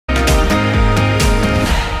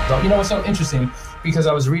You know, it's so interesting because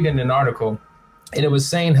I was reading an article and it was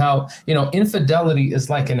saying how, you know, infidelity is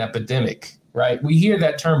like an epidemic, right? We hear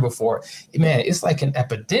that term before. Man, it's like an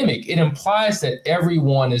epidemic. It implies that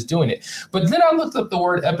everyone is doing it. But then I looked up the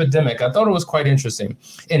word epidemic. I thought it was quite interesting.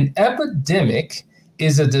 An epidemic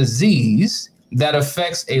is a disease that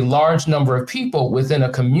affects a large number of people within a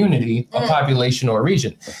community, a population, or a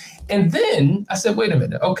region. And then I said, wait a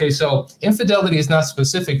minute. Okay, so infidelity is not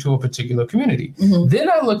specific to a particular community. Then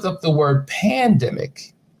I looked up the word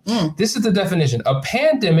pandemic. This is the definition. A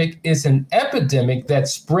pandemic is an epidemic that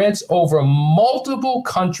spreads over multiple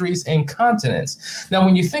countries and continents. Now,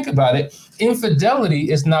 when you think about it, infidelity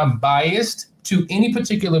is not biased to any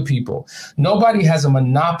particular people. Nobody has a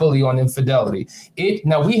monopoly on infidelity.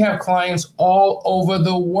 Now, we have clients all over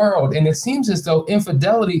the world, and it seems as though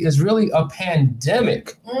infidelity is really a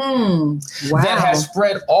pandemic that has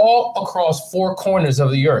spread all across 4 corners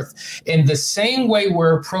of the earth. In the same way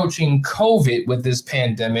we're approaching COVID with this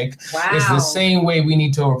pandemic is the same way we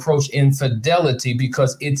need to approach infidelity,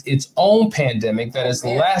 because it's its own pandemic that has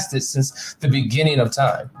lasted since the beginning of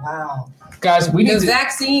time. Guys, we need the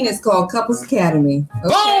vaccine is called Couples Academy.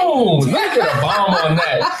 Boom! Let me get a bomb on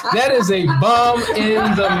that. That is a bomb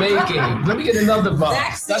in the making. Let me get another bomb.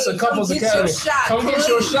 That's a Couples Academy. Come get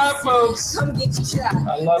your shot, folks. Come get your shot.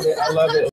 I love it. I love it.